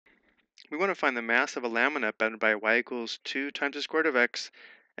We want to find the mass of a lamina bounded by y equals 2 times the square root of x,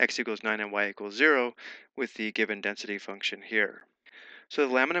 x equals 9, and y equals 0 with the given density function here. So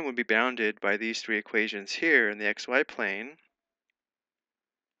the lamina would be bounded by these three equations here in the xy plane.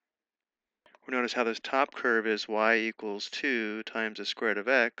 We'll notice how this top curve is y equals 2 times the square root of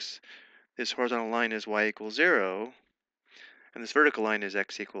x. This horizontal line is y equals 0, and this vertical line is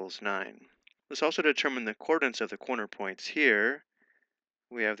x equals 9. Let's also determine the coordinates of the corner points here.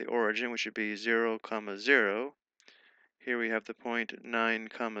 We have the origin, which would be 0, 0. Here we have the point 9,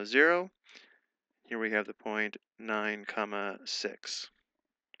 0. Here we have the point 9, 6.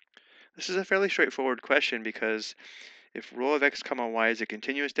 This is a fairly straightforward question because if rho of x, y is a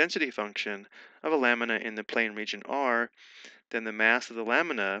continuous density function of a lamina in the plane region R, then the mass of the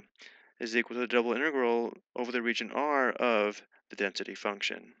lamina is equal to the double integral over the region R of the density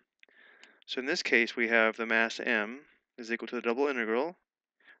function. So in this case, we have the mass m is equal to the double integral.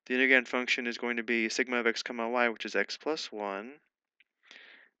 The integrand function is going to be sigma of x, y, which is x plus 1.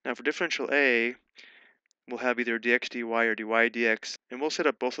 Now for differential a, we'll have either dx dy or dy dx, and we'll set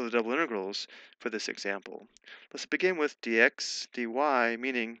up both of the double integrals for this example. Let's begin with dx dy,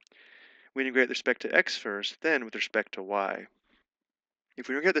 meaning we integrate with respect to x first, then with respect to y. If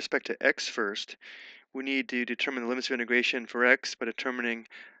we integrate with respect to x first, we need to determine the limits of integration for x by determining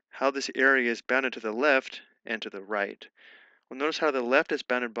how this area is bounded to the left and to the right. We'll notice how the left is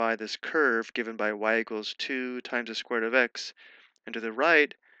bounded by this curve given by y equals 2 times the square root of x, and to the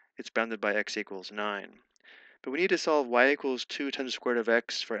right, it's bounded by x equals 9. But we need to solve y equals 2 times the square root of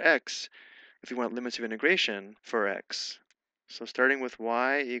x for x if we want limits of integration for x. So starting with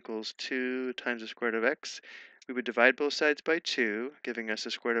y equals 2 times the square root of x, we would divide both sides by 2, giving us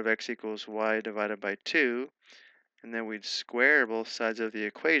the square root of x equals y divided by 2, and then we'd square both sides of the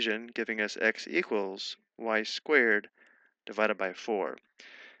equation, giving us x equals y squared divided by 4.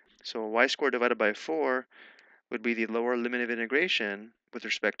 So y squared divided by 4 would be the lower limit of integration with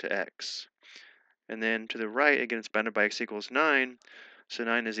respect to x. And then to the right, again, it's bounded by x equals 9, so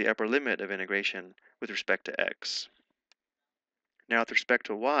 9 is the upper limit of integration with respect to x. Now with respect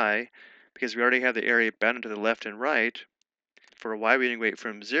to y, because we already have the area bounded to the left and right, for y we integrate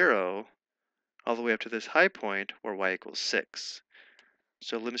from 0 all the way up to this high point where y equals 6.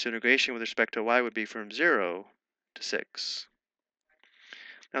 So limits of integration with respect to y would be from 0 to 6.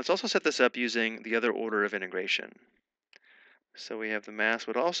 Now let's also set this up using the other order of integration. So we have the mass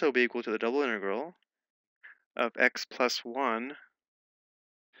would also be equal to the double integral of x plus 1,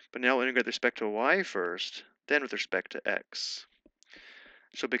 but now we'll integrate with respect to y first, then with respect to x.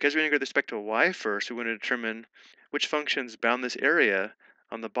 So because we integrate with respect to y first, we want to determine which functions bound this area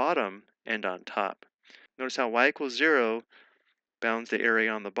on the bottom and on top. Notice how y equals 0 bounds the area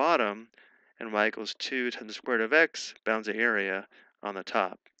on the bottom, and y equals 2 times the square root of x bounds the area on the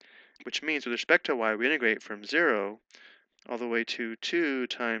top. Which means with respect to y, we integrate from 0 all the way to 2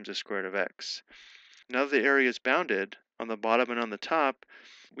 times the square root of x. Now that the area is bounded on the bottom and on the top,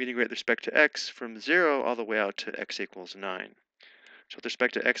 we integrate with respect to x from 0 all the way out to x equals 9. So with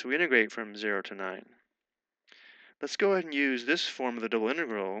respect to x, we integrate from 0 to 9. Let's go ahead and use this form of the double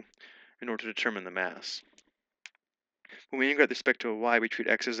integral in order to determine the mass. When we integrate with respect to y, we treat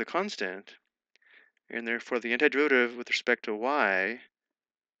x as a constant, and therefore the antiderivative with respect to y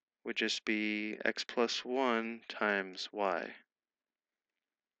would just be x plus 1 times y.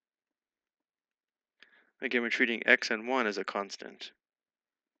 Again, we're treating x and 1 as a constant.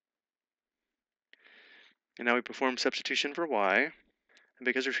 And now we perform substitution for y. And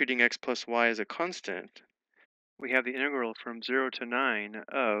because we're treating x plus y as a constant, we have the integral from 0 to 9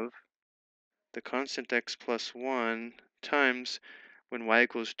 of the constant x plus 1 times, when y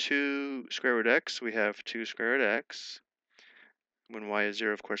equals 2 square root x, we have 2 square root x. When y is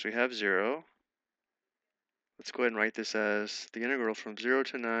 0, of course, we have 0. Let's go ahead and write this as the integral from 0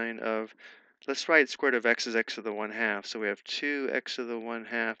 to 9 of, let's write square root of x as x to the 1/2. So we have 2x to the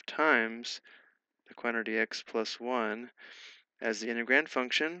 1/2 times the quantity x plus 1 as the integrand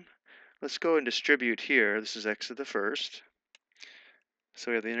function. Let's go and distribute here. This is x to the first.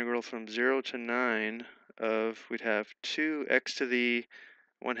 So we have the integral from 0 to 9 of, we'd have 2x to the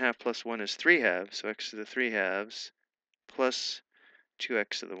 1/2 plus 1 is 3/2, so x to the 3/2 plus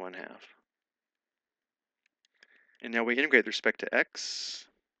 2x to the 1/2. And now we integrate with respect to x.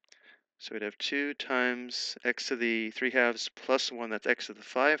 So we'd have 2 times x to the 3/2 plus 1, that's x to the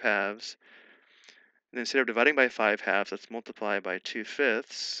 5/2. And then instead of dividing by 5/2, let's multiply by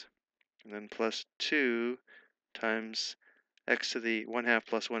 2/5. And then plus 2 times x to the 1/2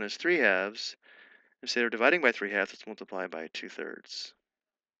 plus 1 is 3/2. Instead of dividing by 3/2, let's multiply by 2/3.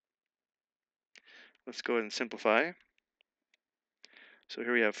 Let's go ahead and simplify. So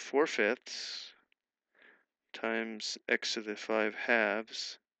here we have 4/5 times x to the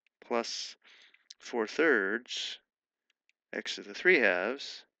 5/2 plus 4/3 x to the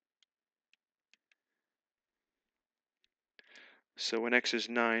 3/2. So when x is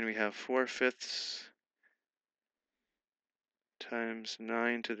 9, we have 4/5 times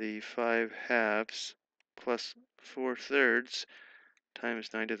 9 to the 5/2 plus 4/3 times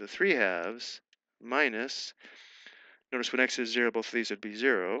 9 to the 3/2 minus, notice when x is 0, both of these would be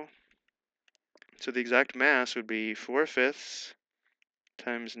 0. So the exact mass would be 4/5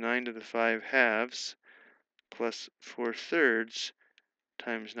 times 9 to the 5/2 plus 4/3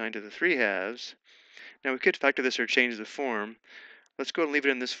 times 9 to the 3/2. Now we could factor this or change the form. Let's go and leave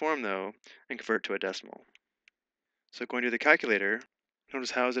it in this form though and convert it to a decimal. So going to the calculator,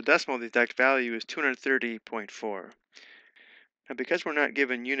 notice how as a decimal the exact value is 230.4. Now because we're not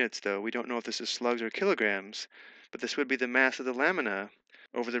given units though, we don't know if this is slugs or kilograms, but this would be the mass of the lamina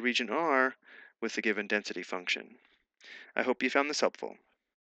over the region R with the given density function. I hope you found this helpful.